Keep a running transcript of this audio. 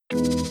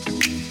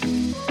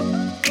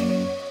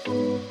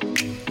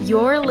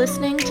You're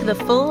listening to the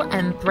Full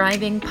and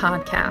Thriving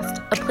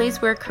Podcast, a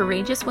place where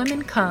courageous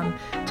women come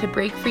to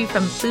break free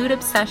from food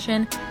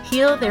obsession,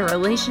 heal their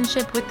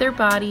relationship with their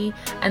body,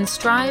 and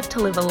strive to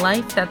live a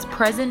life that's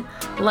present,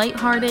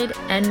 lighthearted,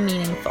 and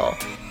meaningful.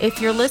 If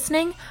you're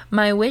listening,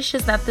 my wish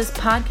is that this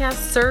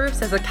podcast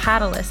serves as a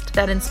catalyst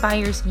that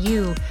inspires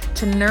you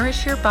to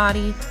nourish your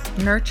body,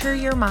 nurture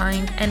your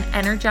mind, and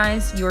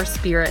energize your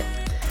spirit.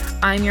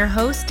 I'm your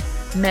host,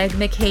 Meg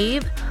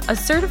McCabe, a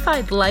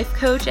certified life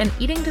coach and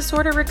eating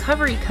disorder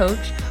recovery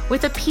coach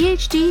with a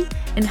PhD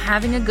in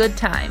having a good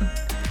time.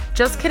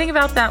 Just kidding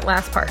about that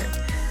last part.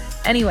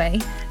 Anyway,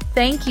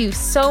 thank you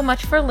so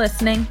much for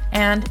listening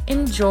and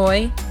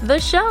enjoy the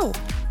show.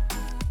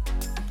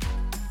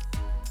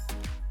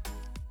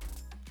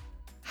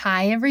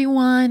 Hi,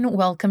 everyone.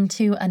 Welcome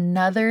to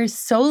another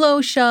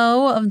solo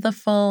show of the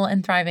Full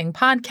and Thriving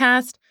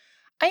Podcast.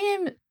 I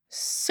am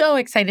so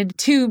excited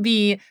to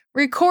be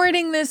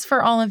recording this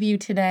for all of you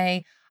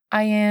today.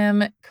 I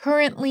am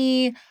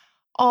currently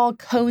all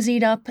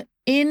cozied up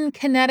in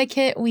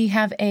Connecticut. We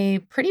have a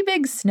pretty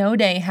big snow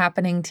day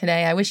happening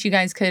today. I wish you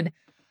guys could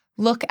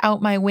look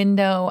out my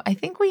window. I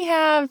think we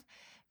have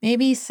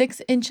maybe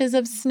 6 inches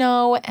of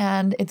snow,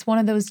 and it's one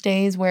of those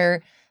days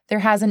where there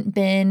hasn't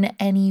been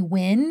any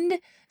wind.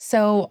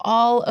 So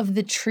all of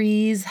the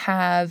trees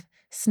have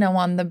snow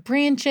on the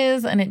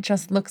branches, and it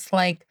just looks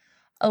like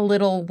a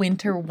little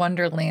winter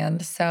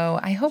wonderland. So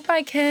I hope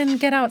I can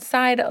get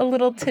outside a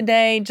little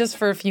today just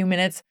for a few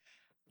minutes.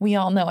 We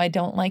all know I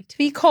don't like to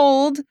be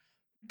cold,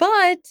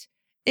 but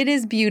it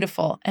is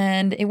beautiful,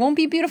 and it won't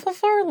be beautiful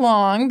for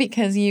long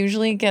because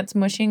usually it gets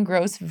mushy and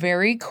gross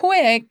very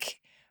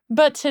quick.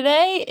 But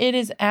today it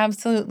is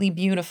absolutely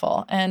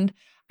beautiful. And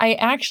I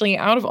actually,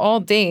 out of all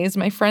days,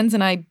 my friends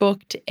and I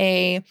booked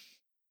a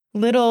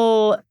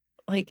little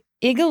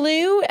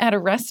igloo at a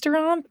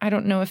restaurant. I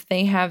don't know if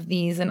they have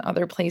these in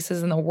other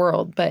places in the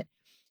world, but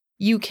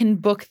you can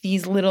book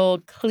these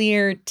little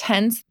clear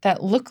tents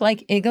that look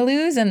like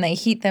igloos, and they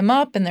heat them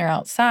up and they're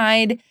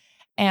outside,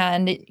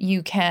 and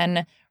you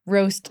can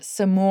roast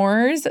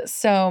s'mores.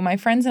 So my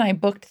friends and I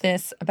booked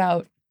this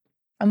about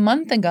a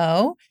month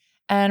ago,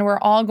 and we're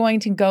all going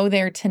to go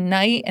there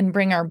tonight and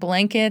bring our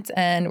blankets,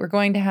 and we're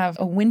going to have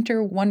a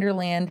winter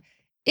wonderland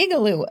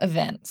igloo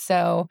event.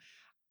 So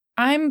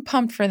I'm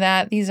pumped for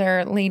that. These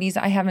are ladies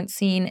I haven't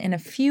seen in a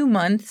few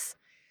months.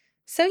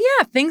 So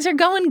yeah, things are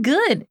going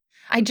good.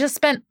 I just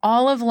spent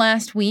all of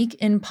last week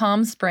in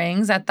Palm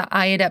Springs at the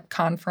IADEP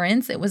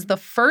conference. It was the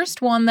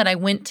first one that I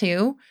went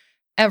to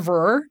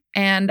ever,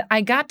 and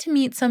I got to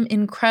meet some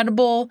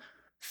incredible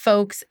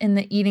folks in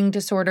the eating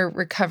disorder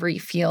recovery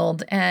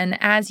field. And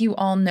as you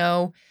all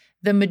know,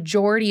 the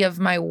majority of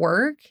my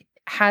work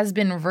has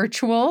been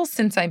virtual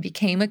since I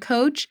became a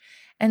coach.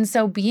 And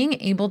so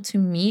being able to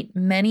meet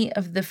many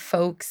of the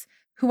folks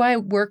who I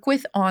work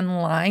with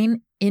online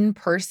in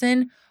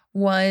person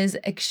was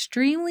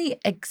extremely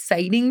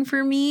exciting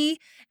for me.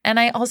 And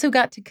I also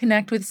got to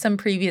connect with some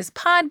previous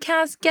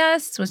podcast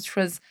guests, which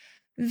was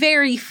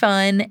very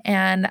fun.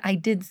 And I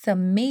did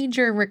some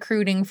major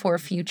recruiting for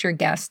future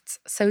guests.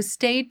 So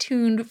stay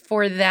tuned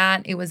for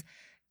that. It was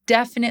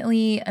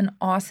definitely an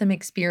awesome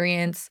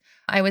experience.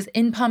 I was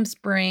in Palm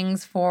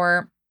Springs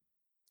for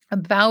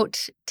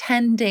about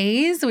 10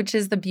 days, which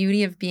is the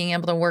beauty of being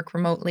able to work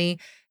remotely.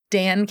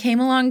 Dan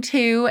came along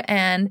too,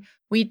 and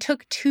we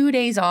took 2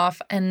 days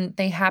off, and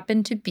they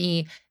happened to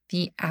be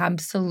the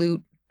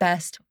absolute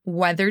best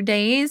weather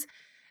days.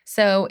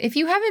 So if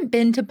you haven't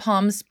been to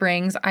Palm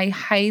Springs, I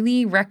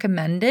highly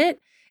recommend it.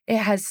 It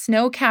has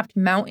snow-capped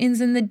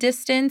mountains in the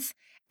distance,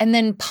 and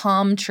then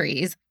palm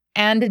trees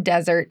and a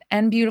desert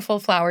and beautiful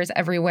flowers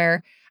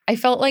everywhere. I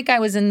felt like I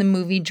was in the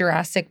movie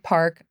Jurassic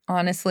Park,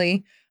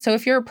 honestly. So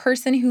if you're a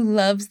person who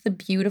loves the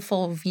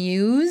beautiful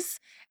views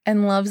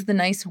and loves the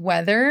nice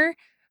weather,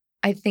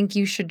 I think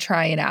you should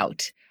try it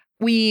out.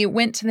 We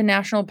went to the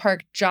National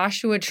Park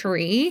Joshua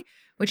Tree,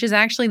 which is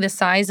actually the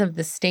size of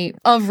the state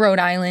of Rhode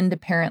Island,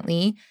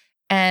 apparently.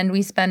 And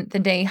we spent the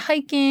day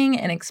hiking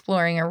and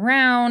exploring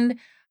around.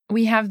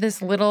 We have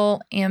this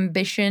little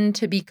ambition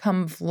to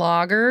become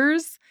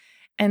vloggers.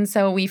 And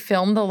so we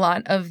filmed a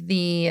lot of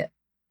the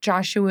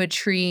Joshua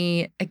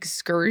Tree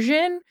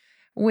excursion,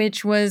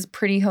 which was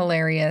pretty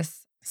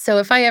hilarious. So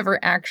if I ever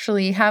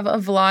actually have a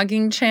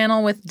vlogging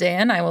channel with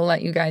Dan, I will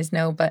let you guys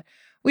know. But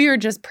we were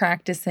just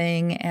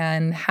practicing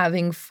and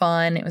having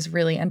fun. It was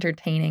really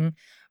entertaining.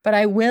 But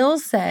I will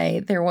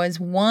say there was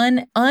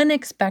one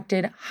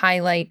unexpected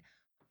highlight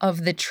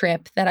of the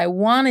trip that I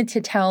wanted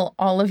to tell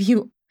all of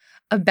you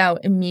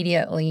about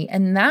immediately.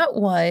 And that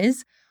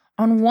was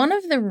on one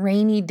of the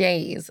rainy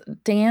days,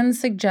 Dan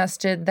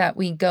suggested that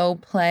we go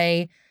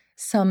play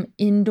some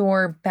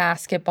indoor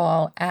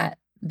basketball at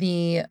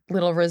the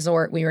little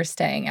resort we were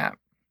staying at.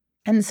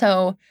 And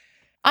so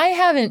I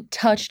haven't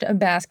touched a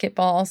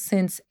basketball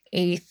since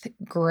 8th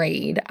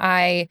grade.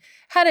 I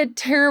had a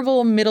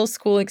terrible middle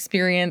school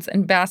experience,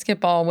 and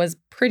basketball was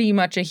pretty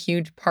much a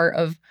huge part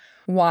of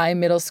why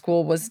middle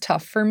school was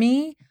tough for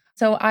me.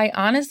 So I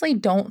honestly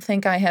don't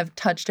think I have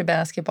touched a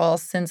basketball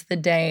since the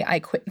day I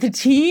quit the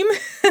team.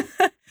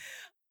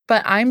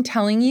 But I'm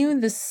telling you,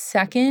 the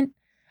second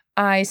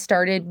I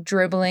started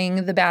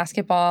dribbling the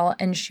basketball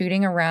and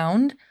shooting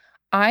around,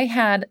 I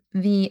had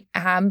the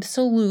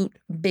absolute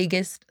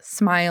biggest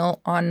smile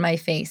on my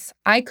face.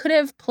 I could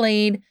have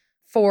played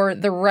for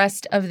the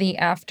rest of the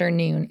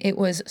afternoon. It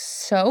was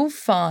so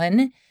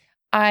fun.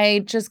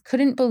 I just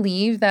couldn't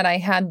believe that I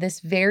had this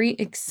very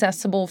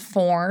accessible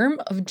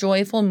form of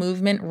joyful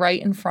movement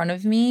right in front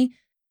of me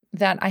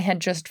that I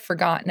had just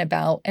forgotten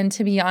about. And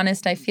to be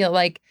honest, I feel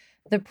like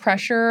the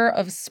pressure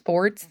of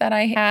sports that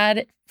I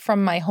had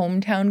from my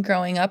hometown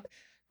growing up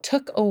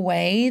took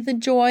away the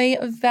joy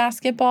of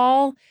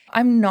basketball.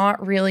 I'm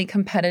not really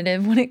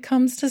competitive when it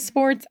comes to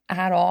sports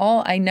at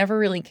all. I never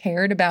really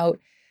cared about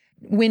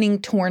winning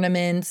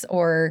tournaments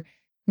or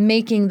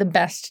making the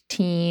best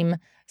team.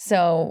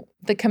 So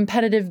the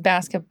competitive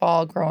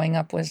basketball growing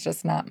up was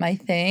just not my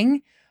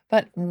thing.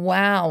 But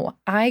wow,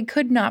 I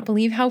could not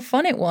believe how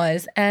fun it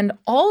was. And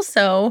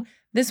also,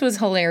 this was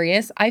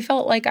hilarious. I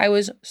felt like I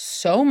was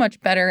so much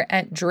better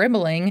at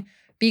dribbling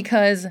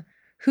because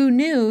who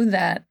knew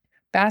that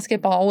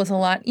basketball was a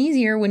lot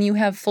easier when you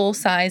have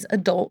full-size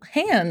adult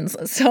hands?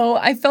 So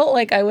I felt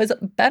like I was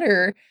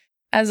better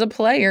as a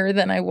player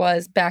than I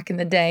was back in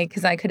the day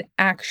because I could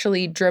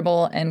actually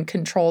dribble and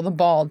control the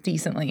ball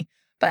decently.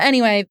 But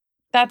anyway,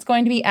 that's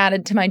going to be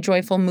added to my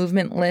joyful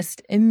movement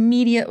list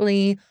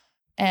immediately.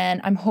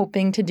 And I'm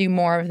hoping to do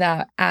more of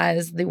that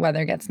as the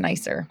weather gets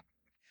nicer.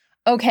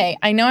 Okay,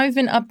 I know I've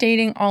been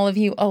updating all of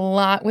you a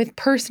lot with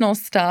personal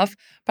stuff,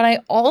 but I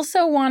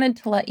also wanted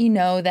to let you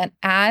know that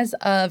as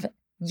of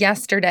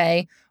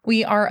yesterday,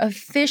 we are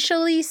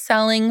officially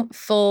selling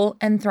Full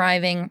and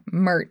Thriving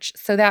merch.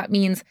 So that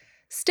means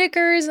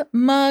stickers,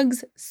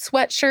 mugs,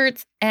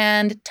 sweatshirts,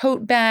 and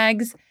tote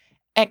bags,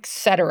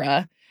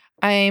 etc.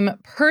 I'm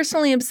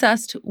personally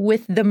obsessed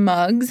with the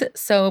mugs,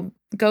 so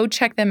go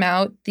check them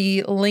out.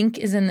 The link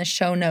is in the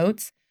show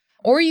notes.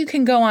 Or you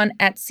can go on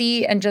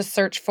Etsy and just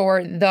search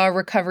for the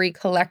Recovery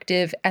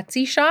Collective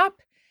Etsy shop,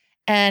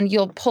 and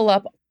you'll pull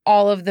up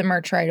all of the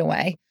merch right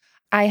away.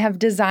 I have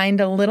designed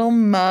a little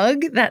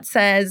mug that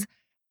says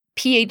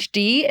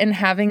PhD in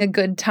having a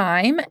good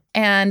time.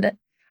 And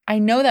I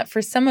know that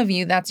for some of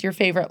you, that's your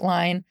favorite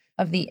line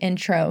of the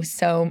intro.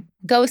 So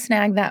go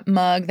snag that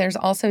mug. There's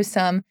also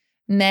some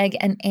Meg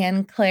and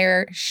Anne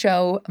Claire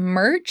show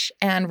merch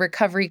and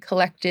Recovery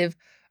Collective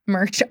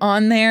merch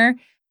on there.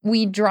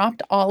 We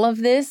dropped all of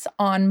this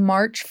on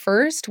March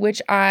 1st,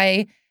 which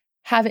I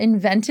have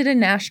invented a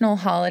national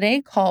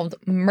holiday called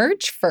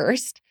Merch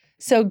First.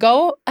 So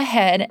go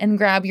ahead and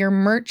grab your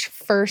Merch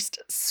First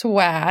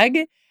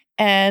swag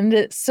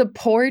and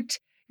support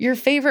your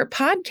favorite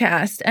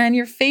podcast and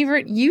your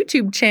favorite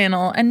YouTube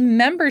channel and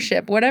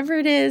membership, whatever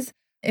it is.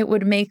 It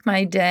would make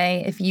my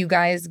day if you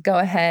guys go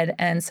ahead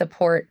and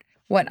support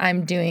what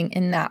I'm doing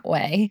in that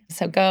way.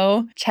 So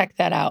go check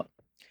that out.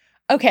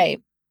 Okay.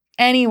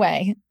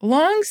 Anyway,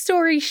 long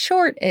story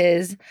short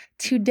is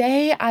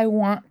today I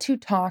want to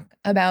talk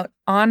about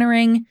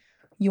honoring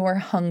your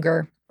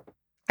hunger.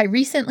 I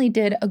recently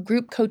did a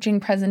group coaching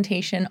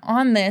presentation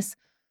on this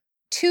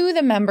to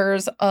the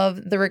members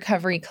of the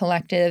Recovery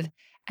Collective,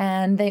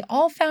 and they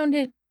all found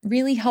it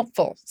really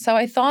helpful. So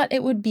I thought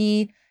it would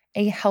be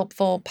a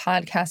helpful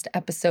podcast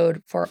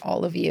episode for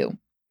all of you.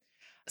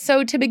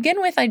 So to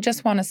begin with, I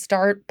just want to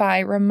start by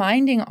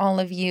reminding all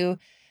of you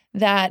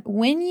that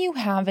when you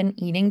have an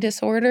eating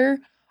disorder,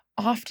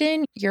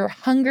 often your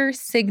hunger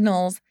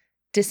signals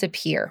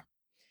disappear.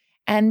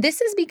 And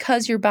this is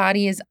because your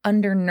body is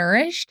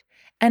undernourished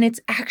and it's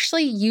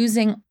actually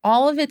using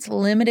all of its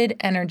limited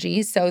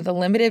energy, so the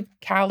limited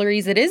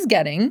calories it is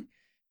getting,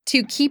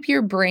 to keep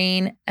your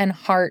brain and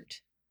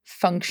heart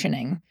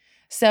functioning.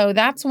 So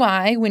that's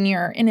why when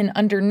you're in an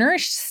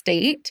undernourished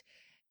state,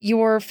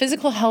 your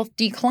physical health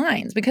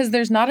declines because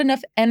there's not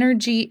enough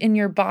energy in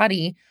your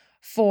body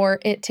for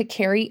it to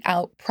carry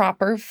out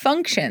proper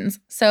functions.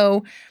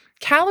 So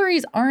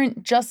calories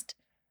aren't just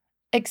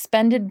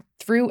expended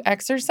through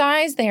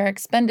exercise, they are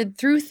expended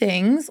through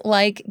things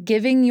like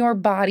giving your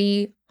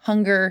body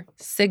hunger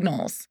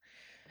signals.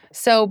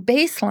 So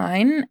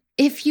baseline,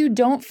 if you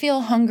don't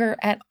feel hunger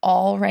at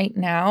all right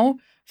now,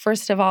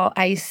 first of all,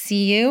 I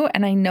see you,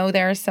 and I know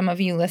there are some of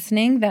you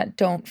listening that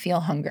don't feel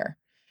hunger.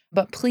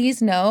 But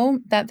please know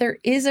that there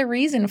is a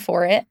reason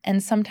for it,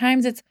 and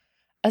sometimes it's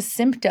a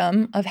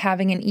symptom of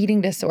having an eating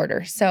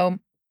disorder. So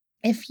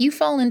if you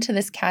fall into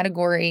this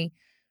category,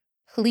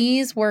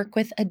 please work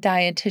with a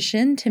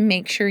dietitian to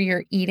make sure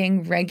you're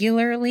eating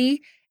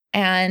regularly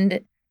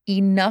and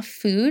enough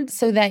food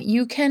so that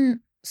you can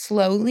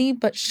slowly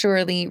but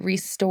surely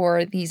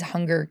restore these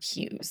hunger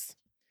cues.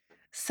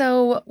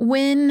 So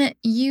when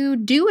you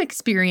do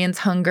experience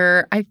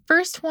hunger, I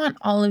first want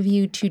all of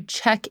you to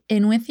check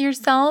in with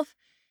yourself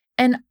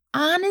and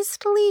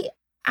honestly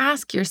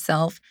ask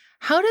yourself,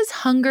 how does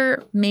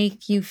hunger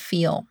make you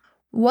feel?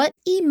 What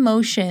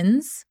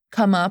emotions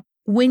come up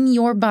when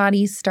your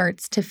body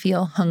starts to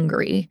feel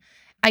hungry?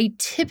 I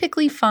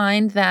typically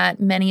find that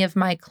many of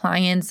my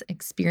clients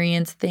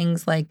experience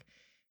things like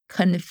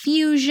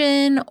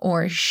confusion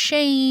or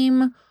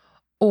shame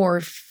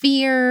or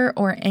fear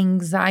or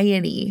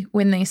anxiety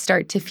when they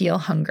start to feel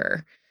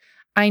hunger.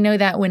 I know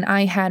that when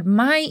I had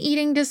my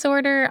eating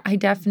disorder, I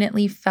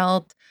definitely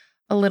felt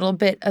a little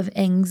bit of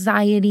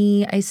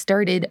anxiety. I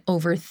started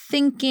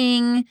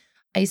overthinking.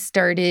 I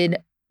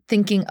started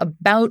thinking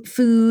about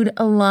food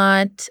a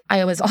lot.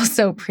 I was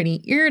also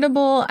pretty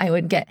irritable. I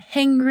would get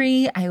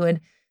hangry. I would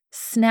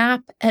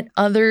snap at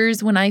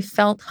others when I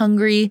felt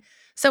hungry.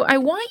 So I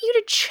want you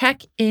to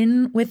check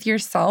in with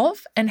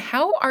yourself and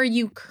how are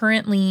you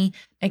currently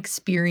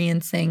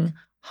experiencing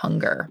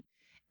hunger?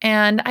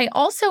 And I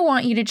also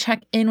want you to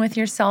check in with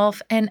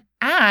yourself and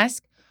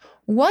ask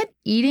what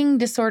eating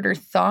disorder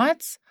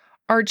thoughts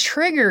are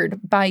triggered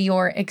by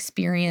your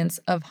experience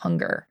of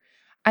hunger.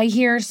 I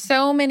hear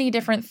so many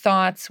different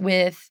thoughts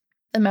with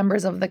the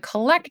members of the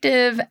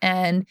collective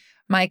and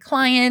my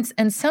clients.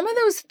 And some of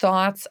those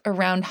thoughts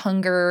around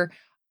hunger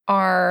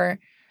are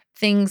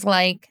things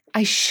like,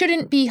 I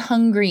shouldn't be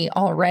hungry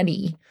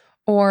already,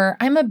 or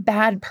I'm a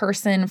bad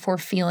person for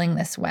feeling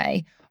this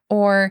way,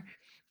 or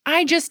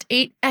I just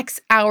ate X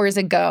hours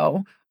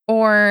ago,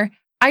 or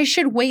I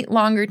should wait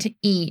longer to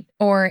eat,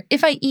 or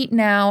if I eat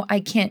now, I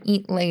can't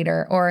eat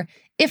later, or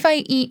if I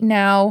eat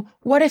now,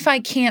 what if I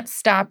can't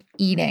stop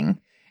eating?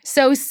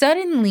 So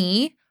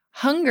suddenly,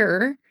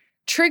 hunger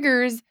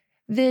triggers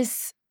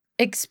this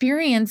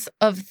experience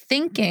of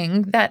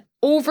thinking that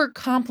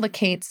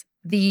overcomplicates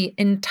the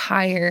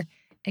entire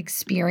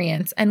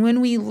experience. And when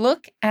we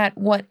look at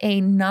what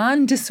a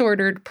non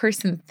disordered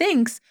person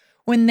thinks,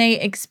 when they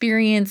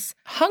experience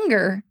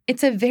hunger,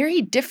 it's a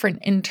very different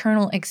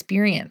internal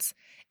experience.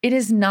 It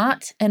is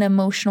not an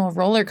emotional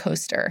roller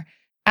coaster.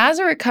 As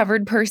a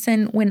recovered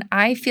person, when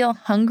I feel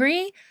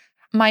hungry,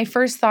 my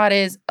first thought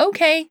is,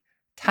 okay,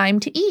 time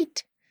to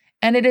eat.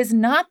 And it is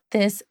not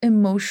this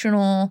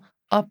emotional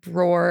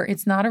uproar.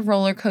 It's not a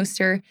roller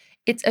coaster.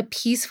 It's a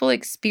peaceful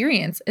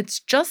experience. It's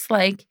just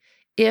like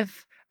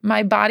if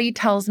my body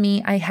tells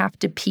me I have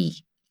to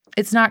pee.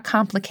 It's not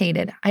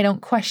complicated. I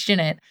don't question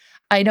it.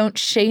 I don't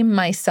shame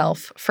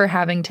myself for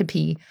having to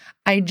pee.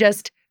 I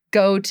just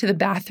go to the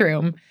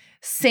bathroom.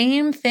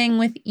 Same thing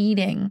with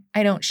eating.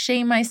 I don't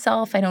shame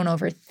myself. I don't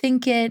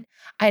overthink it.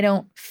 I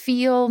don't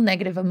feel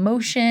negative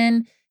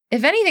emotion.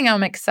 If anything,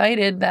 I'm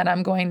excited that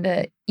I'm going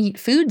to eat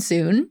food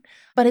soon,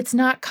 but it's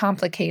not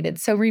complicated.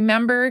 So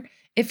remember,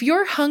 if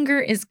your hunger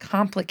is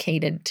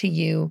complicated to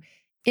you,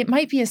 it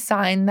might be a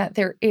sign that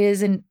there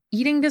is an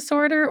eating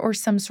disorder or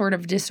some sort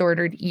of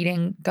disordered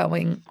eating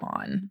going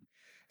on.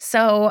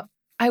 So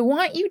I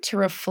want you to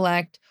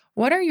reflect,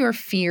 what are your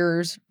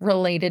fears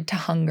related to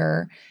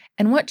hunger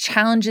and what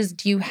challenges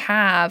do you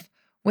have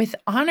with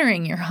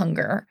honoring your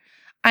hunger?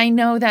 I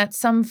know that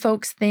some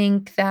folks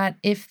think that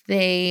if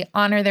they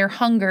honor their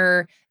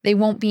hunger, they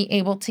won't be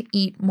able to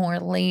eat more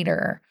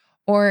later.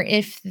 Or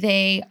if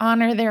they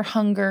honor their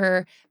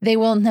hunger, they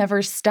will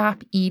never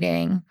stop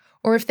eating.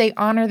 Or if they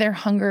honor their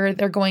hunger,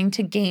 they're going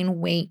to gain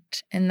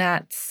weight. And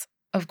that's,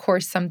 of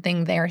course,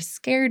 something they're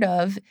scared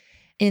of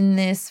in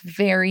this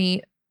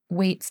very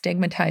weight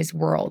stigmatized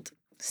world.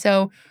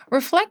 So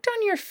reflect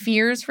on your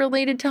fears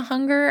related to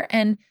hunger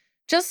and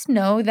just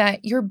know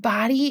that your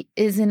body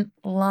isn't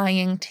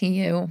lying to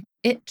you.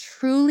 It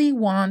truly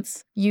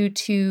wants you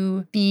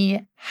to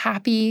be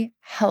happy,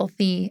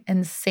 healthy,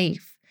 and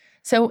safe.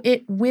 So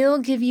it will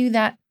give you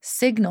that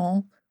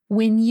signal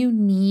when you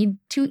need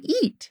to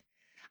eat.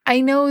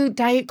 I know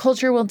diet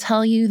culture will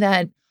tell you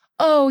that,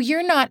 oh,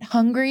 you're not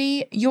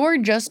hungry, you're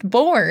just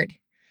bored.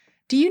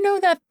 Do you know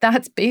that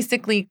that's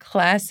basically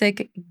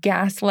classic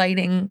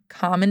gaslighting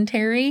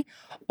commentary?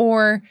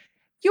 Or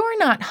you're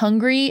not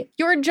hungry,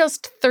 you're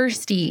just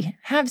thirsty,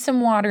 have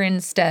some water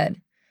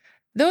instead.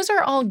 Those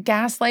are all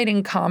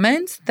gaslighting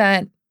comments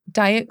that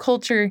diet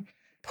culture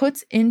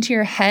puts into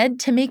your head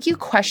to make you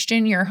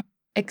question your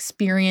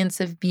experience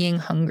of being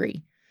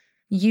hungry.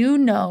 You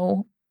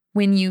know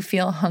when you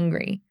feel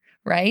hungry,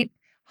 right?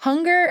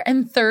 Hunger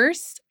and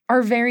thirst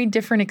are very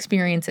different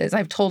experiences.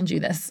 I've told you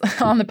this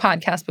on the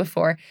podcast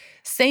before.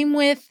 Same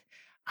with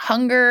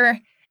hunger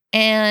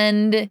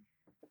and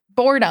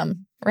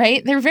boredom,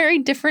 right? They're very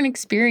different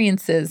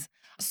experiences.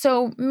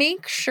 So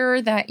make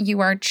sure that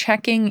you are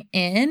checking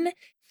in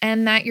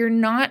and that you're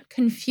not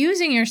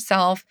confusing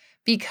yourself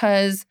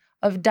because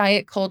of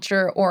diet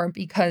culture or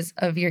because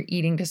of your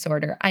eating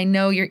disorder. I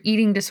know your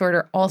eating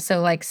disorder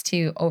also likes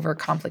to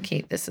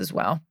overcomplicate this as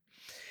well.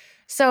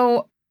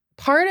 So,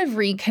 part of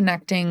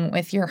reconnecting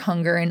with your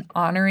hunger and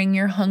honoring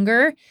your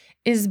hunger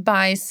is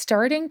by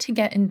starting to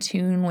get in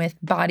tune with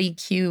body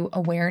cue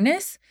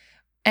awareness.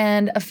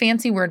 And a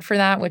fancy word for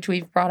that, which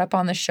we've brought up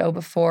on the show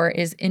before,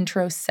 is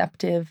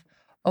interoceptive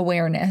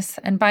awareness.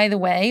 And by the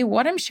way,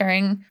 what I'm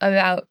sharing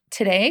about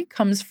today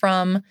comes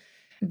from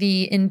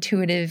the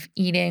intuitive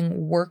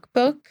eating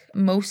workbook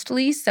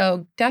mostly.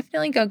 So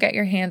definitely go get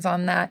your hands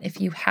on that if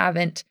you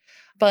haven't.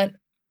 But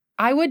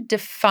I would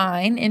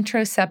define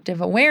interoceptive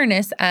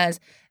awareness as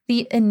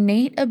the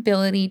innate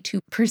ability to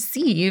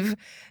perceive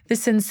the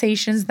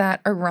sensations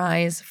that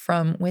arise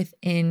from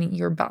within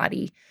your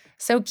body.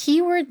 So,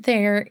 keyword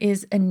there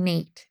is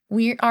innate.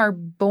 We are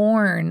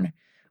born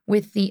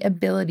with the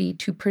ability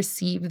to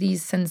perceive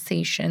these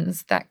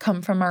sensations that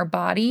come from our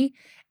body.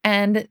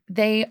 And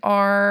they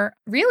are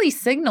really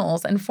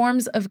signals and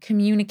forms of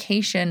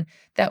communication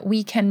that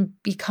we can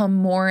become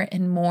more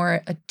and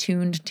more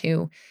attuned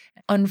to.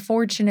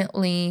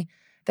 Unfortunately,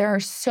 there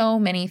are so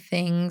many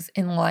things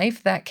in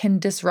life that can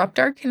disrupt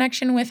our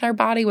connection with our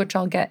body, which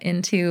I'll get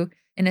into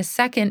in a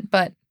second.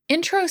 But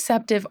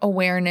interoceptive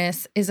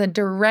awareness is a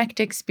direct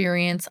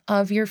experience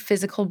of your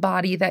physical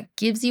body that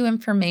gives you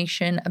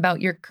information about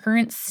your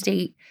current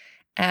state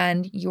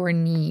and your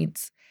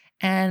needs.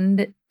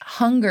 And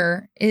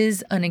hunger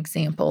is an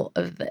example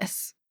of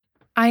this.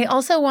 I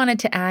also wanted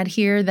to add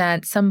here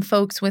that some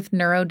folks with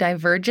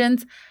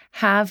neurodivergence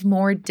have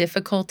more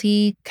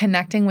difficulty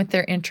connecting with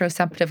their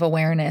interoceptive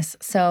awareness.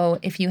 So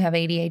if you have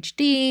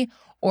ADHD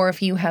or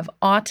if you have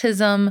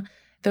autism,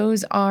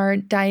 those are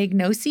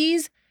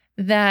diagnoses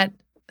that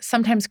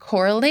sometimes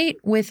correlate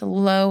with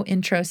low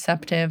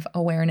interoceptive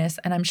awareness.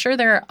 And I'm sure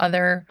there are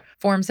other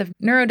forms of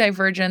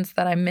neurodivergence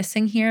that I'm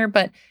missing here,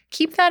 but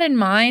keep that in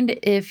mind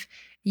if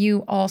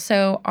you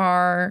also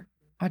are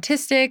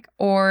autistic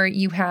or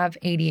you have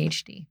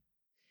ADHD.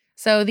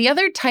 So the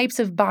other types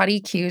of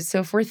body cues, so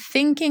if we're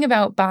thinking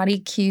about body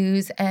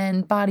cues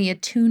and body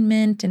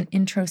attunement and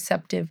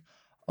interoceptive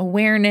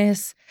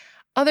awareness,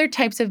 other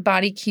types of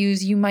body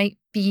cues you might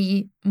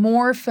be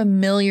more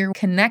familiar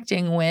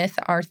connecting with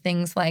are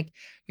things like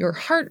your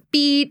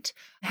heartbeat,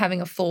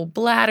 having a full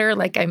bladder,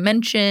 like I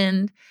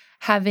mentioned,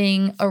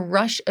 having a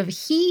rush of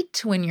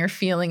heat when you're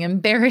feeling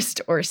embarrassed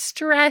or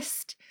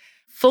stressed.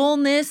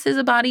 Fullness is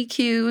a body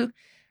cue,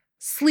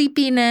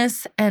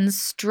 sleepiness, and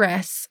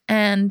stress.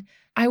 And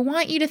I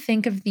want you to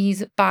think of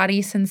these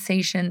body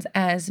sensations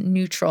as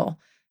neutral.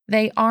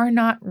 They are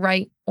not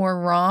right or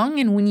wrong.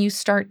 And when you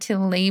start to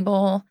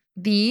label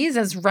these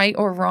as right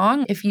or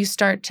wrong, if you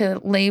start to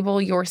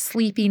label your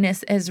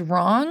sleepiness as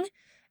wrong,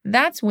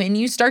 that's when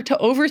you start to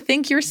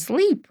overthink your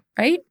sleep,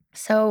 right?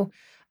 So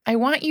I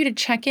want you to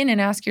check in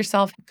and ask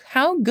yourself,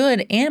 how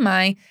good am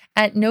I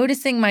at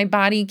noticing my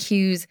body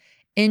cues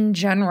in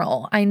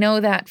general? I know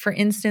that, for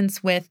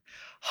instance, with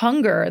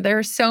hunger, there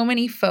are so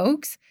many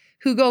folks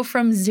who go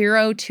from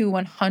 0 to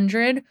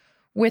 100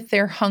 with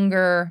their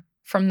hunger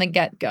from the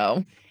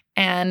get-go.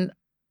 And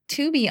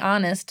to be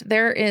honest,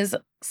 there is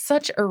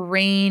such a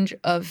range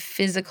of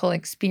physical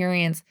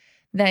experience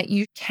that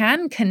you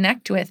can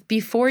connect with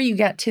before you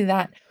get to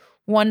that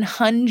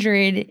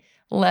 100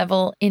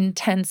 level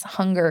intense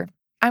hunger.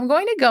 I'm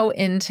going to go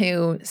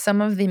into some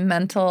of the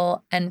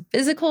mental and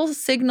physical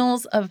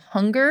signals of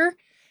hunger.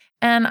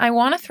 And I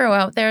want to throw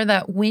out there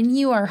that when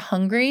you are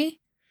hungry,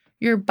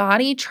 your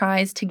body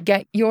tries to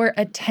get your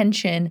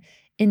attention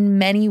in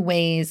many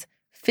ways,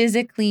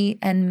 physically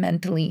and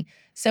mentally.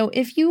 So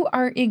if you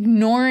are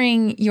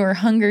ignoring your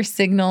hunger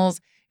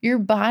signals, your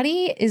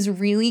body is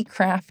really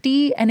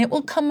crafty and it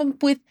will come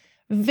up with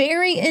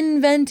very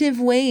inventive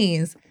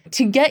ways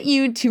to get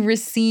you to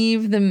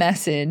receive the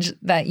message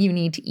that you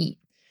need to eat.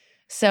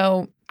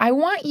 So I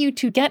want you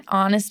to get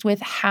honest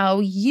with how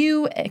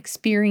you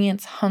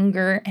experience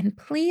hunger. And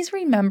please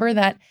remember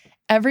that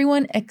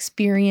everyone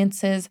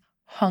experiences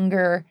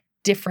hunger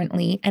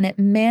differently, and it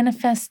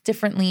manifests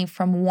differently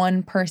from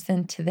one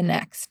person to the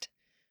next.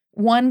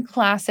 One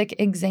classic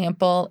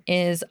example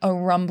is a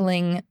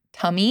rumbling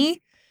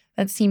tummy.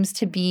 That seems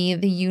to be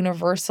the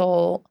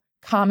universal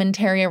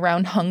commentary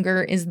around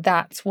hunger, is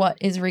that's what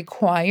is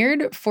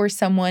required for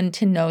someone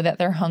to know that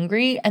they're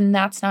hungry, and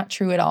that's not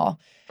true at all.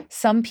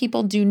 Some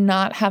people do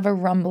not have a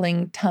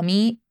rumbling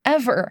tummy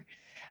ever,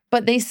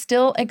 but they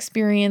still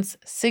experience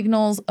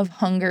signals of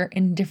hunger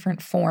in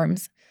different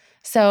forms.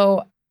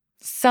 So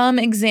some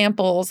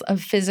examples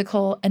of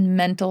physical and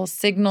mental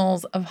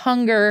signals of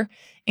hunger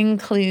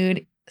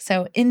include,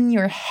 so in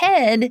your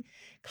head,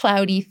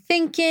 cloudy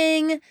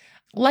thinking,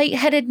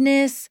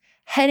 lightheadedness,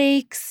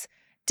 headaches,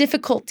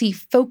 difficulty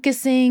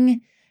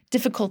focusing,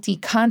 difficulty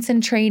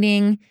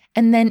concentrating,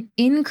 and then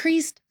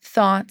increased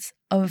thoughts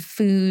of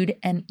food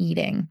and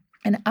eating.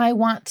 And I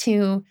want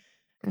to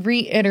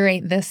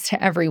reiterate this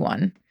to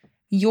everyone.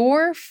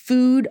 Your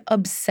food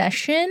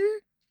obsession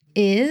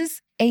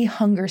is a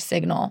hunger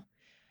signal.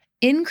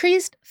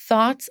 Increased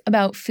thoughts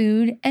about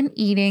food and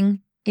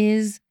eating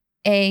is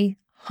a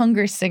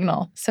hunger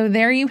signal. So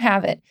there you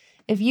have it.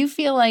 If you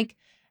feel like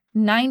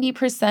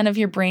 90% of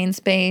your brain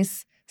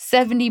space,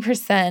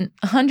 70%,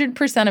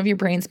 100% of your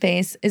brain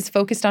space is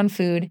focused on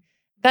food,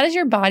 that is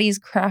your body's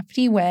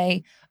crafty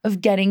way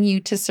of getting you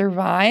to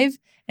survive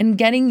and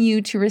getting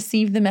you to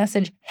receive the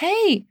message,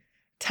 hey,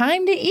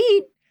 time to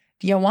eat.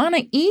 Do you want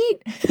to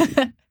eat?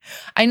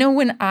 I know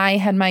when I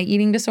had my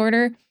eating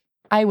disorder,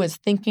 I was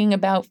thinking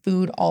about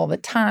food all the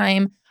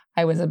time.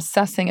 I was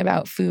obsessing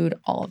about food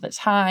all the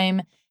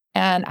time.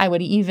 And I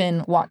would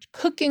even watch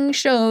cooking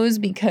shows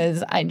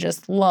because I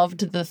just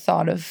loved the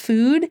thought of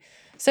food.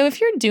 So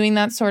if you're doing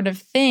that sort of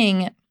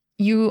thing,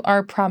 you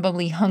are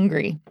probably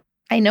hungry.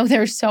 I know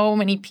there's so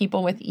many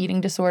people with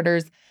eating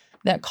disorders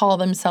that call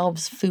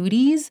themselves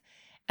foodies.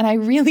 And I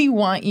really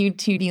want you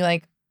to be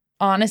like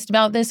honest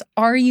about this.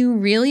 Are you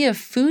really a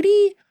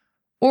foodie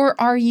or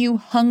are you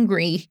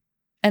hungry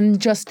and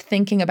just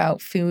thinking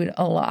about food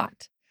a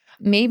lot?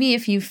 Maybe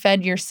if you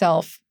fed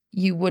yourself,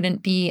 you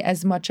wouldn't be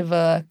as much of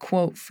a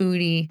quote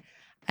foodie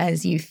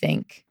as you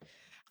think.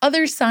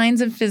 Other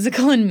signs of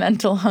physical and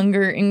mental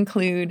hunger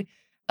include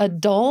a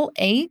dull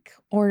ache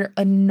or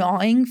a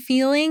gnawing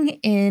feeling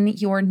in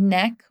your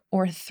neck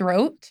or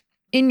throat.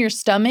 In your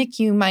stomach,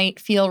 you might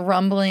feel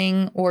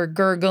rumbling or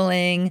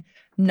gurgling,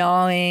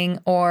 gnawing,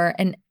 or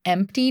an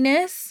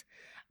emptiness.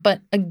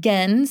 But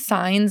again,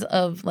 signs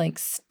of like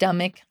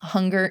stomach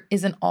hunger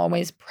isn't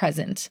always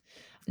present.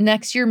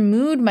 Next, your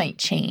mood might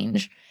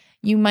change.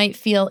 You might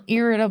feel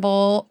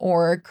irritable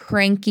or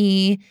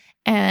cranky,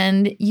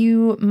 and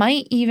you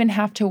might even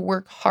have to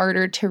work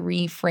harder to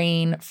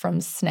refrain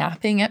from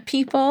snapping at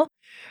people,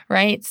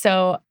 right?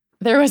 So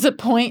there was a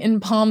point in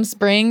Palm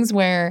Springs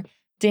where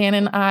Dan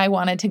and I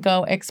wanted to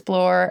go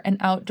explore an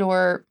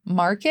outdoor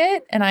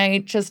market, and I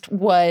just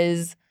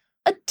was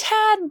a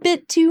tad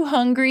bit too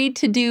hungry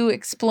to do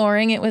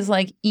exploring. It was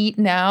like eat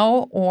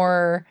now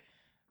or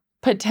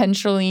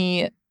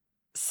potentially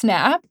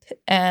snap,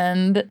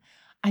 and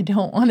I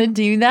don't want to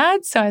do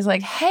that. So I was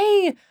like,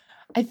 hey,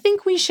 I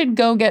think we should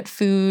go get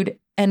food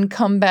and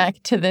come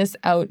back to this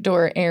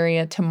outdoor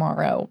area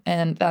tomorrow.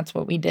 And that's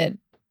what we did.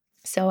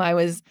 So I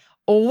was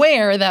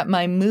aware that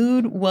my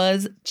mood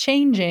was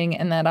changing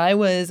and that I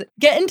was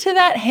getting to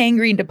that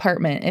hangry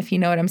department, if you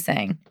know what I'm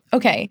saying.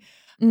 Okay,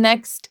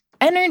 next,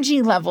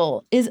 energy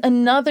level is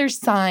another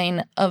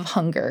sign of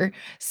hunger.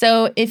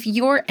 So if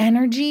your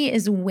energy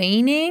is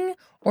waning,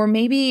 or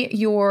maybe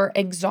you're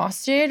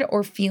exhausted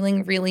or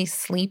feeling really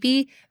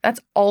sleepy,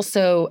 that's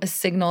also a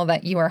signal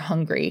that you are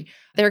hungry.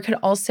 There could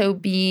also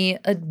be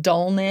a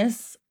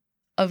dullness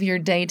of your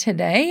day to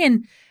day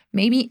and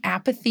maybe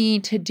apathy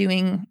to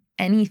doing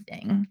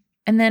anything.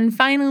 And then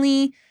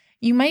finally,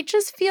 you might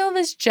just feel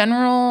this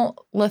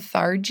general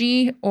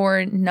lethargy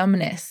or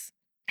numbness.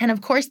 And of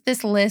course,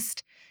 this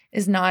list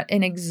is not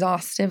an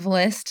exhaustive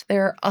list.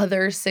 There are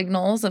other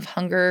signals of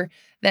hunger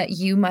that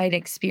you might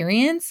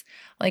experience.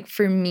 Like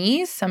for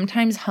me,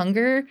 sometimes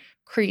hunger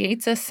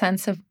creates a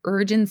sense of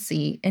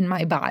urgency in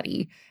my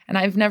body. And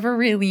I've never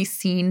really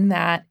seen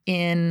that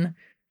in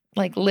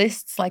like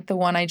lists like the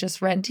one I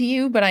just read to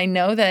you. But I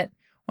know that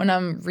when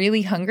I'm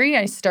really hungry,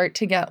 I start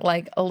to get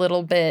like a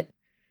little bit,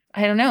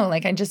 I don't know,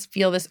 like I just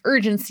feel this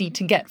urgency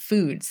to get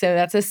food. So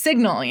that's a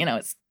signal,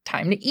 it's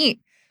time to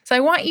eat. So I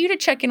want you to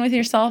check in with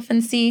yourself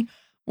and see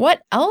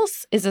what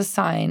else is a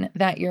sign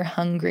that you're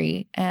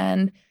hungry,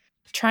 and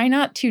try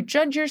not to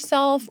judge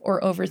yourself or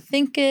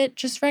overthink it.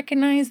 Just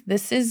recognize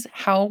this is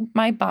how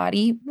my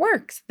body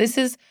works. This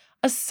is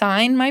a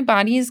sign my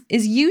body is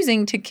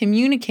using to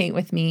communicate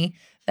with me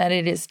that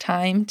it is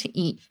time to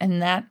eat.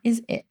 And that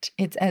is it.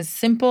 It's as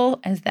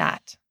simple as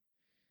that.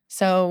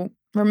 So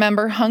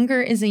remember,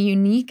 hunger is a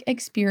unique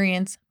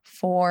experience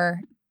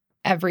for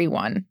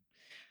everyone.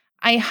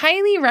 I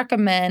highly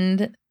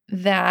recommend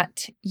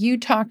that you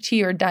talk to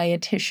your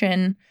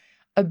dietitian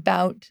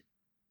about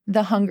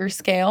the hunger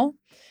scale.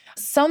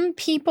 Some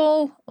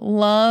people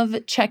love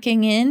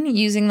checking in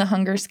using the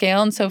hunger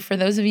scale. And so for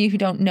those of you who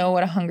don't know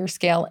what a hunger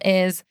scale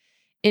is,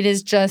 it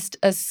is just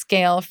a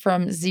scale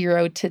from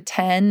 0 to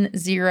 10,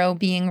 0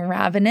 being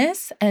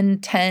ravenous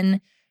and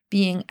 10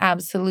 being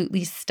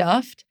absolutely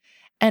stuffed.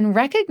 And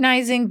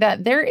recognizing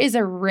that there is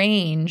a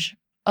range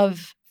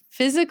of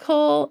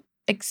physical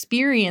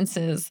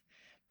experiences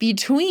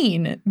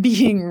between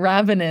being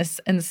ravenous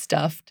and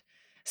stuffed.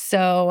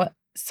 So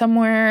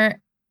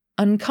somewhere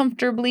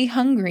uncomfortably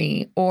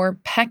hungry or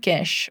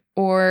peckish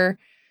or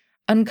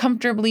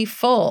uncomfortably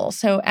full.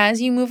 So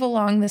as you move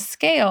along the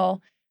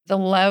scale, the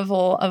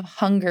level of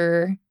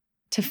hunger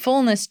to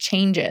fullness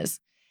changes.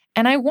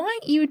 And I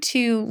want you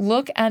to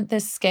look at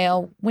this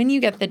scale when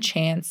you get the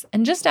chance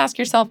and just ask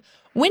yourself,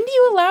 when do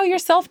you allow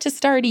yourself to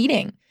start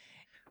eating?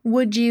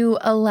 Would you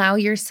allow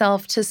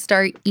yourself to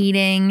start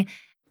eating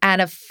at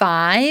a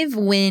 5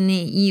 when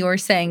you're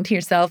saying to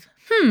yourself,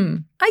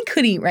 I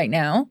could eat right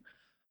now?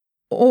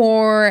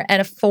 Or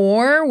at a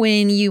 4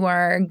 when you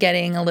are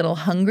getting a little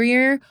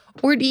hungrier?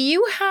 Or do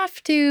you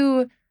have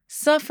to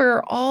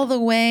suffer all the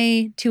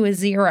way to a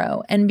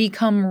 0 and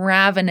become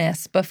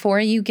ravenous before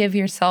you give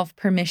yourself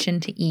permission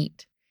to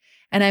eat?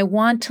 And I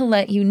want to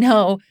let you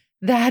know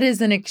that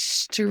is an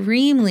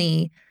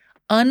extremely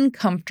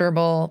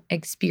uncomfortable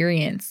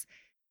experience.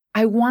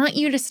 I want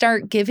you to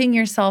start giving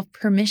yourself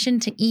permission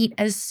to eat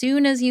as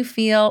soon as you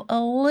feel a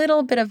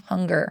little bit of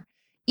hunger,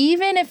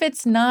 even if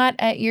it's not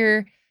at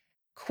your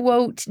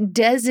quote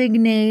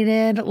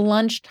designated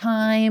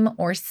lunchtime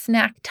or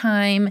snack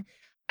time.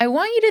 I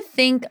want you to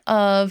think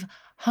of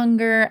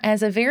hunger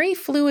as a very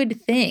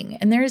fluid thing,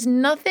 and there's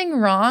nothing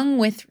wrong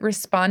with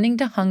responding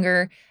to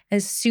hunger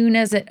as soon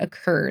as it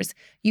occurs.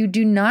 You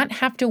do not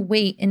have to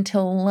wait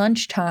until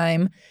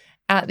lunchtime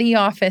at the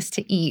office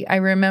to eat. I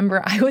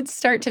remember I would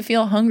start to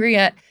feel hungry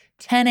at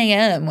 10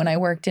 a.m. when I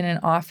worked in an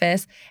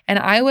office, and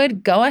I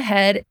would go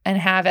ahead and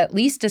have at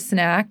least a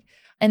snack.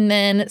 And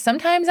then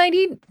sometimes I'd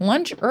eat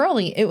lunch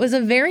early. It was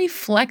a very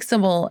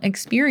flexible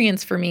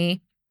experience for me.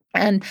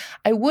 And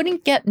I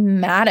wouldn't get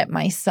mad at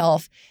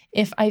myself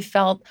if I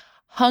felt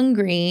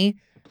hungry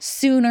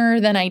sooner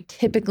than I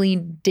typically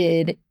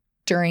did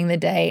during the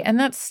day. And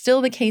that's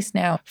still the case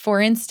now.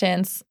 For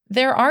instance,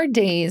 there are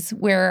days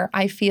where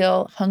I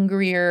feel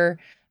hungrier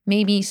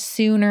maybe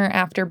sooner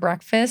after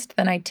breakfast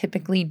than I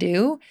typically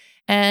do.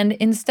 And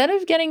instead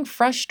of getting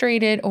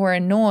frustrated or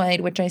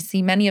annoyed, which I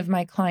see many of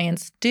my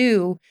clients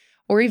do,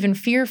 or even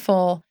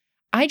fearful,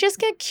 I just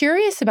get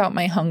curious about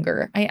my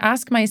hunger. I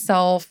ask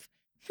myself,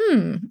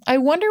 I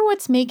wonder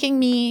what's making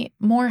me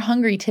more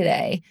hungry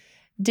today.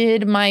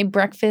 Did my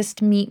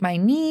breakfast meet my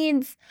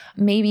needs?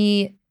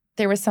 Maybe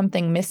there was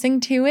something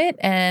missing to it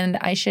and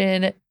I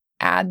should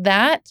add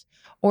that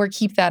or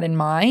keep that in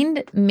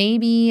mind.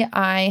 Maybe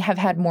I have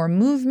had more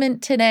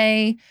movement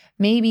today.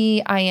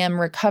 Maybe I am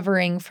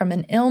recovering from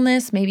an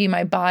illness. Maybe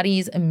my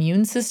body's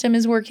immune system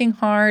is working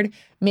hard.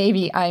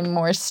 Maybe I'm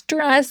more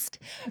stressed.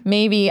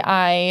 Maybe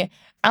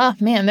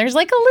there's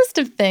like a list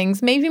of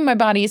things. Maybe my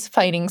body is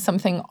fighting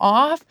something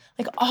off.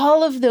 Like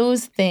all of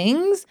those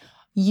things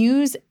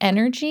use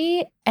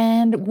energy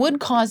and would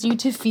cause you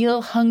to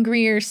feel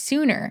hungrier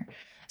sooner.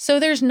 So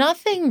there's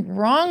nothing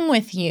wrong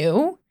with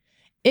you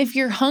if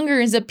your hunger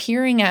is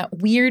appearing at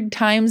weird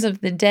times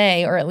of the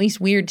day, or at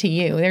least weird to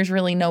you. There's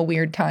really no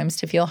weird times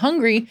to feel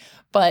hungry,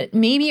 but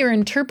maybe you're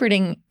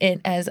interpreting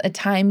it as a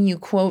time you,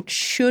 quote,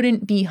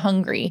 shouldn't be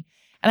hungry.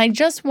 And I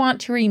just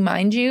want to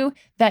remind you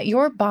that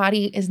your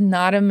body is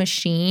not a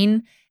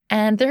machine,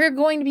 and there are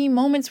going to be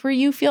moments where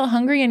you feel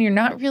hungry and you're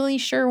not really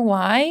sure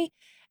why.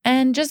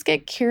 And just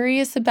get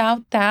curious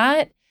about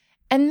that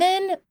and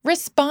then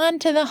respond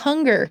to the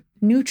hunger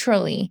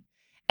neutrally.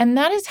 And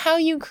that is how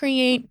you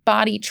create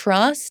body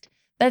trust.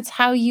 That's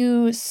how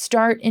you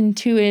start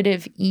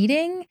intuitive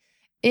eating,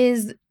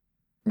 is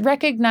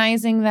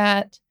recognizing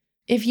that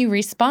if you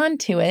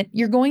respond to it,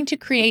 you're going to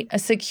create a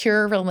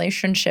secure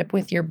relationship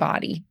with your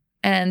body.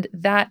 And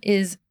that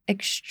is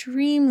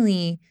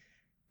extremely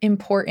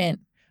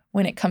important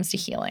when it comes to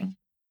healing.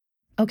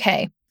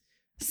 Okay,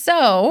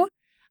 so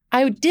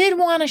I did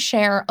want to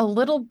share a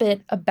little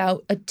bit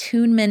about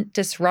attunement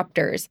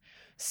disruptors.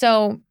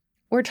 So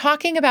we're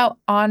talking about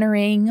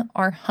honoring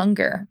our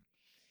hunger,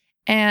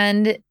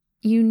 and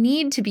you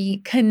need to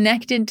be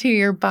connected to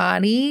your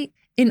body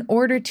in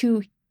order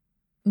to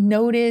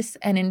notice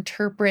and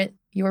interpret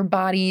your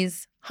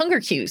body's hunger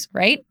cues,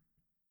 right?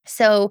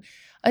 So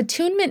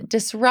attunement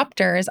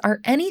disruptors are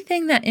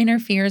anything that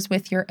interferes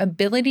with your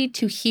ability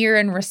to hear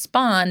and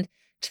respond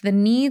to the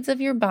needs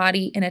of your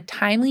body in a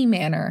timely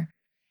manner.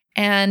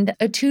 And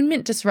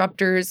attunement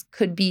disruptors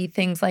could be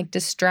things like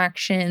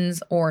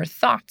distractions or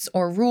thoughts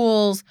or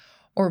rules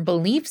or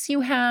beliefs you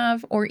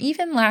have, or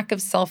even lack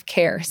of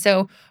self-care.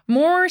 So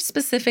more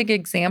specific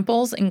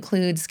examples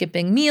include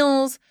skipping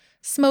meals,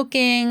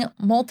 smoking,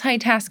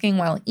 multitasking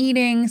while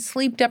eating,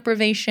 sleep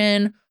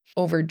deprivation,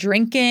 over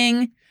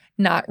drinking,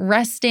 not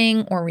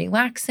resting or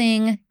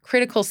relaxing,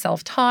 critical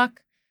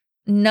self-talk,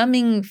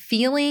 numbing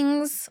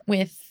feelings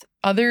with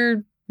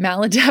other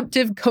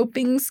maladaptive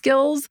coping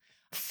skills,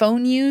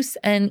 phone use,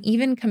 and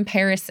even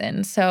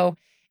comparison. So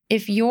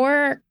if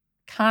you're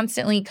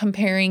constantly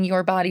comparing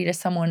your body to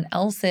someone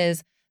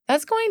else's,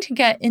 that's going to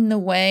get in the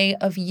way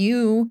of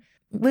you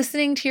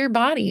listening to your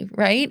body,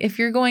 right? If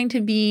you're going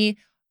to be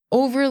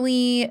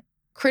overly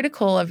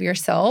critical of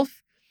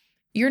yourself,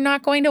 you're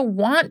not going to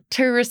want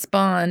to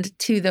respond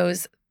to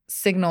those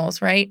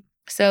signals, right?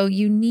 So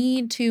you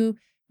need to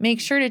make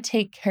sure to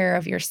take care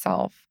of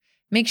yourself.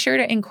 Make sure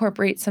to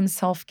incorporate some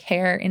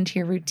self-care into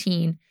your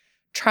routine.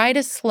 Try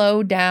to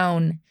slow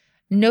down.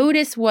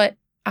 Notice what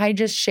I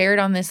just shared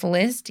on this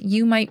list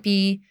you might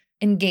be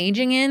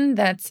engaging in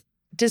that's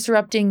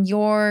disrupting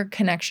your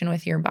connection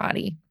with your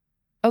body.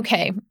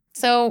 Okay,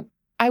 so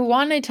I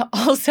wanted to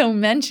also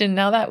mention,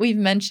 now that we've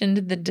mentioned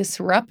the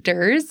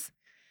disruptors,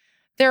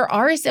 there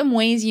are some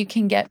ways you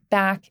can get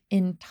back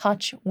in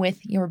touch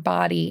with your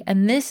body.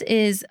 And this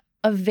is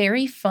a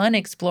very fun,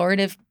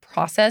 explorative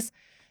process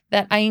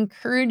that I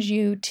encourage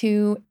you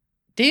to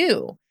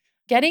do.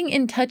 Getting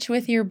in touch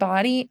with your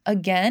body,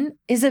 again,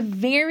 is a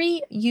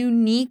very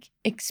unique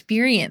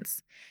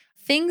experience.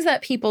 Things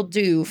that people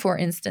do, for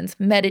instance,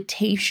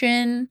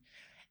 meditation,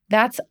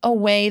 that's a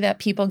way that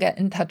people get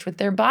in touch with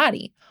their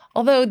body.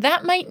 Although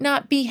that might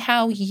not be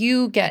how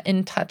you get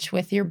in touch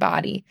with your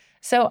body.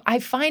 So I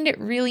find it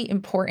really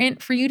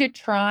important for you to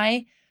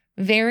try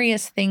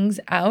various things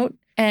out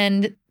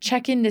and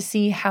check in to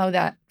see how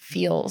that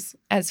feels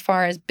as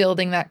far as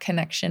building that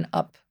connection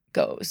up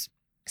goes.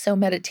 So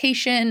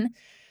meditation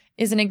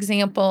is an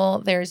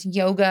example. There's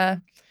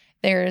yoga.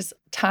 There's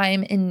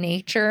time in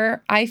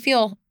nature. I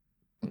feel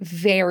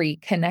very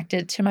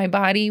connected to my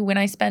body when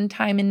I spend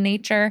time in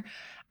nature.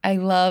 I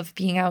love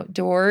being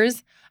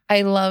outdoors.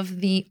 I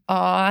love the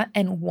awe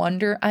and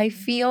wonder I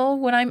feel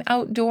when I'm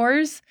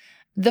outdoors.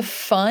 The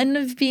fun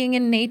of being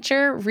in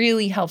nature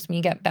really helps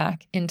me get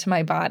back into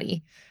my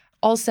body.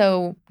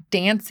 Also,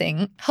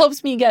 dancing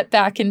helps me get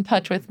back in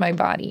touch with my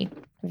body.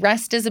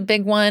 Rest is a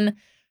big one.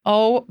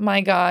 Oh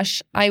my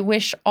gosh, I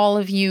wish all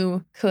of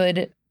you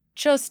could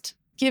just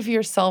give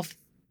yourself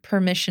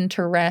permission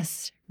to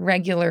rest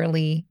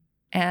regularly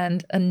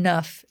and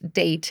enough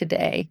day to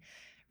day.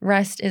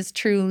 Rest is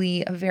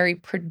truly a very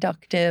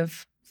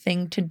productive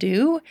thing to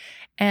do.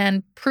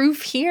 And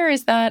proof here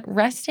is that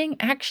resting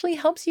actually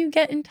helps you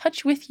get in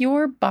touch with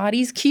your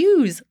body's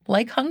cues,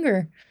 like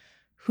hunger.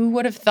 Who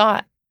would have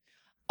thought?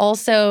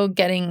 Also,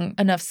 getting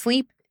enough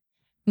sleep,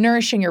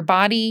 nourishing your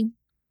body,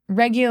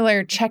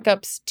 regular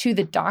checkups to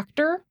the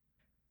doctor,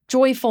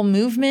 joyful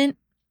movement,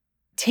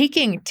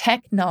 taking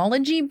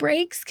technology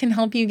breaks can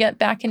help you get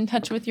back in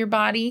touch with your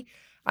body.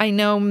 I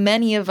know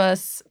many of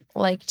us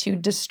like to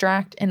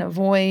distract and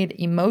avoid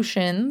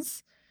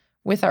emotions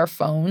with our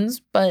phones,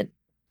 but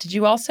did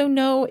you also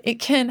know it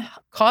can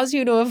cause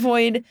you to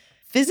avoid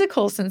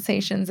physical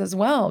sensations as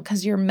well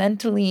because you're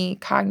mentally,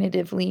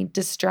 cognitively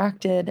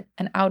distracted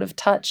and out of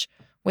touch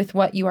with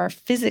what you are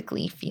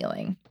physically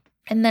feeling?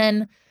 And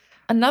then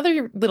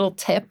another little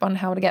tip on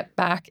how to get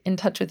back in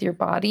touch with your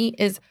body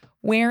is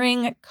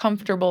wearing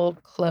comfortable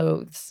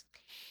clothes.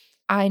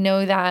 I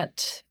know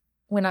that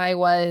when I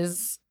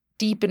was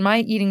deep in my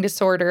eating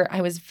disorder,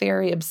 I was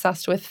very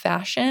obsessed with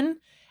fashion,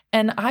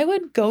 and I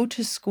would go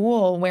to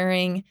school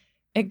wearing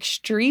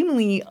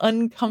extremely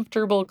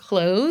uncomfortable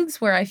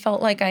clothes where I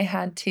felt like I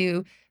had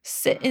to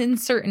sit in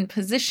certain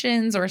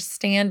positions or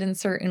stand in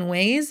certain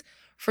ways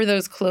for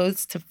those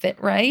clothes to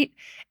fit right.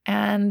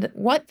 And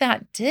what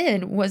that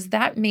did was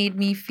that made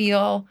me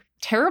feel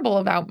terrible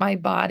about my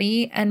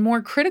body and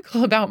more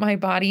critical about my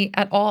body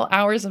at all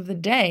hours of the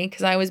day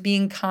because I was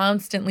being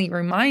constantly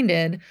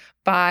reminded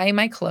by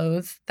my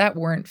clothes that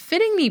weren't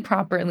fitting me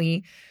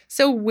properly.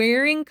 So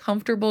wearing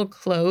comfortable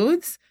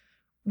clothes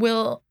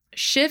will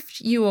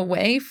shift you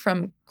away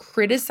from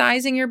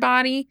criticizing your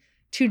body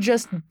to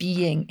just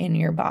being in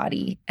your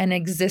body and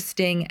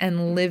existing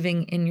and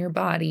living in your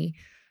body.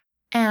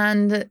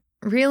 And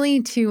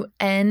really, to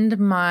end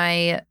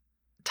my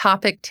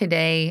topic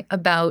today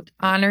about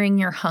honoring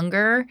your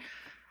hunger,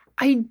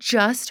 I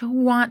just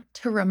want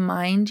to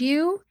remind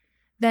you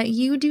that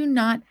you do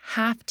not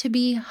have to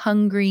be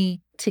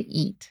hungry to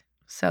eat.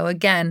 So,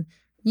 again,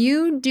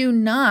 you do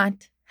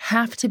not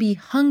have to be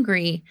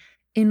hungry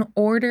in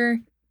order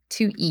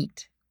to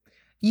eat.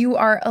 You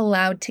are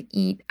allowed to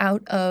eat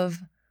out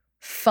of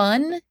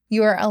fun.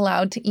 You are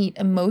allowed to eat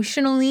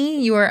emotionally.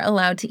 You are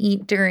allowed to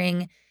eat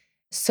during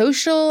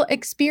social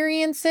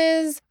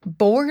experiences,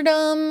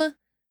 boredom,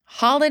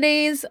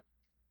 holidays,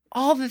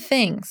 all the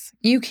things.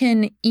 You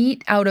can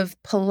eat out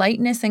of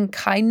politeness and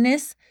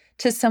kindness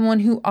to someone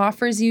who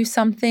offers you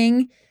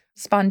something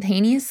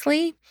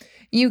spontaneously.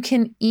 You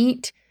can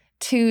eat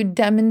to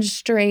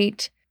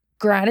demonstrate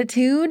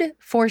gratitude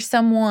for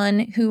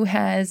someone who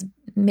has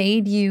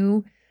made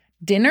you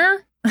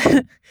dinner.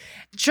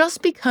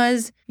 Just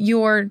because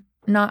you're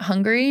not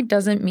hungry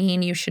doesn't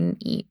mean you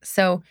shouldn't eat.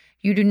 So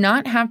you do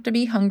not have to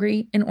be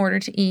hungry in order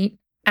to eat.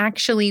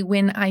 Actually,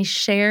 when I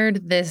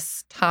shared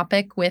this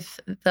topic with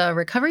the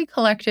Recovery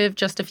Collective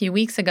just a few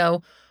weeks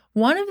ago,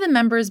 one of the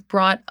members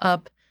brought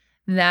up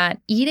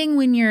that eating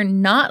when you're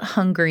not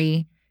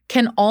hungry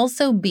can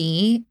also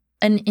be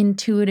an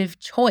intuitive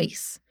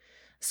choice.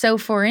 So,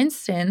 for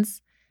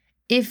instance,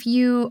 if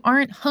you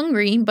aren't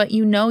hungry, but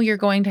you know you're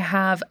going to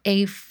have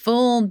a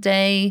full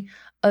day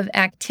of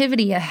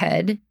activity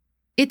ahead,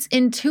 it's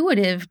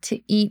intuitive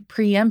to eat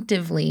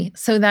preemptively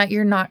so that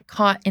you're not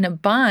caught in a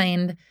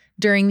bind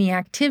during the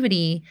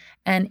activity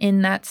and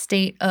in that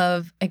state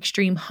of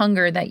extreme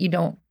hunger that you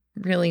don't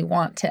really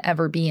want to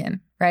ever be in,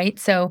 right?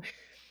 So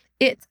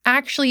it's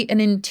actually an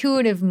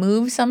intuitive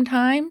move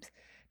sometimes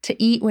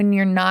to eat when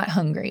you're not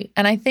hungry.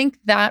 And I think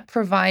that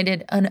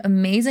provided an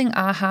amazing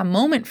aha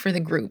moment for the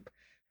group.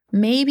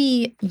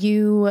 Maybe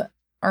you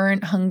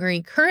aren't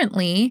hungry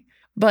currently,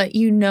 but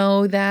you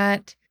know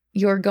that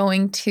you're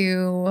going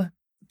to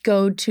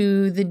go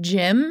to the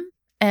gym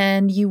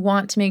and you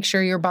want to make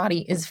sure your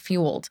body is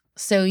fueled.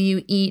 So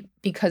you eat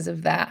because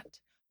of that.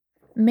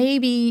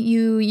 Maybe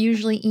you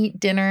usually eat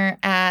dinner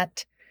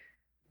at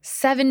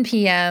 7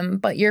 p.m.,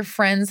 but your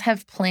friends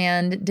have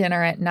planned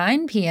dinner at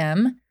 9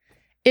 p.m.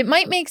 It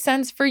might make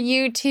sense for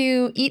you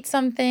to eat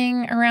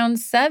something around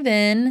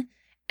 7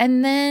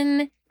 and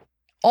then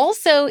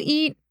also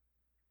eat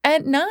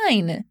at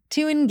 9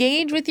 to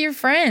engage with your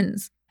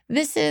friends.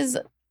 This is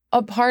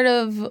a part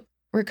of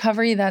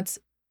recovery that's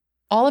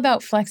all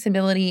about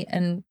flexibility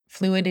and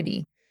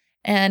fluidity.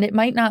 And it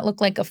might not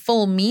look like a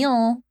full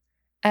meal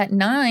at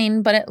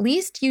 9, but at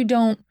least you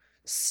don't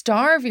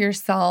starve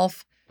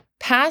yourself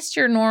past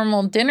your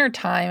normal dinner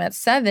time at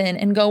 7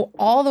 and go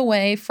all the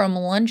way from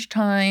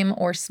lunchtime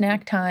or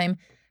snack time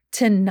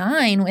to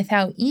 9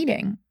 without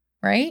eating,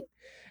 right?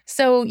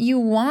 So you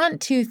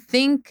want to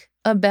think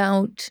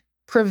about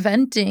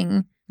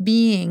preventing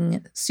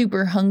being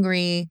super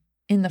hungry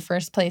in the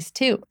first place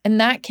too. And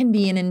that can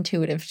be an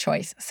intuitive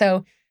choice.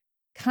 So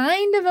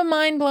kind of a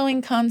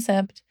mind-blowing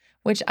concept,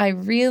 which I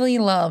really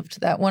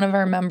loved that one of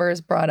our members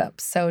brought up.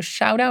 So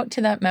shout out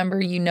to that member.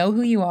 You know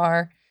who you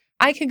are.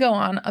 I could go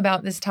on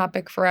about this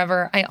topic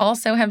forever. I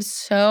also have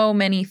so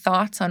many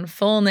thoughts on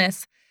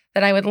fullness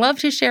that I would love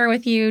to share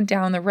with you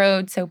down the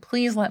road. So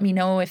please let me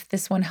know if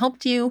this one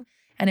helped you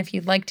and if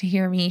you'd like to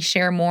hear me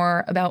share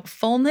more about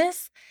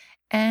fullness.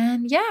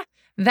 And yeah,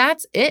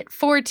 that's it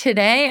for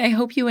today. I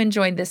hope you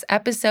enjoyed this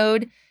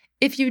episode.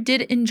 If you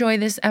did enjoy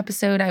this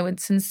episode, I would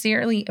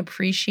sincerely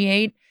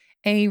appreciate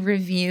a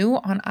review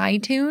on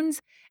iTunes.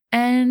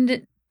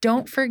 And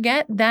don't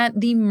forget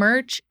that the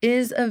merch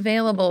is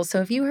available.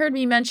 So if you heard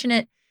me mention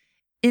it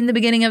in the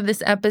beginning of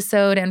this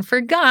episode and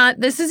forgot,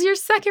 this is your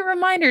second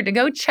reminder to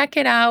go check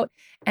it out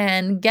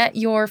and get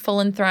your Full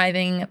and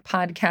Thriving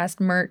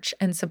podcast merch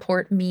and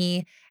support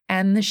me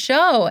and the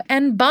show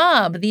and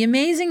Bob, the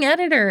amazing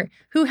editor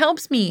who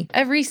helps me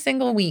every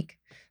single week.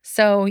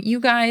 So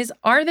you guys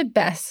are the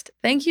best.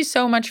 Thank you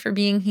so much for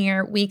being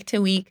here week to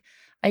week.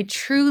 I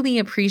truly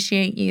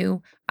appreciate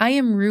you. I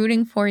am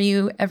rooting for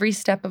you every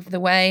step of the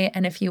way.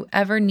 And if you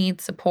ever need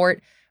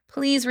support,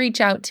 please reach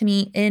out to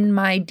me in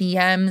my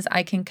DMs.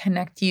 I can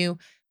connect you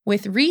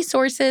with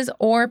resources,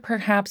 or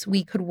perhaps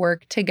we could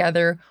work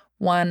together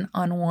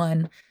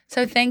one-on-one.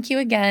 So thank you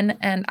again,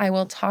 and I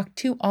will talk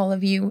to all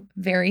of you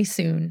very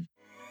soon.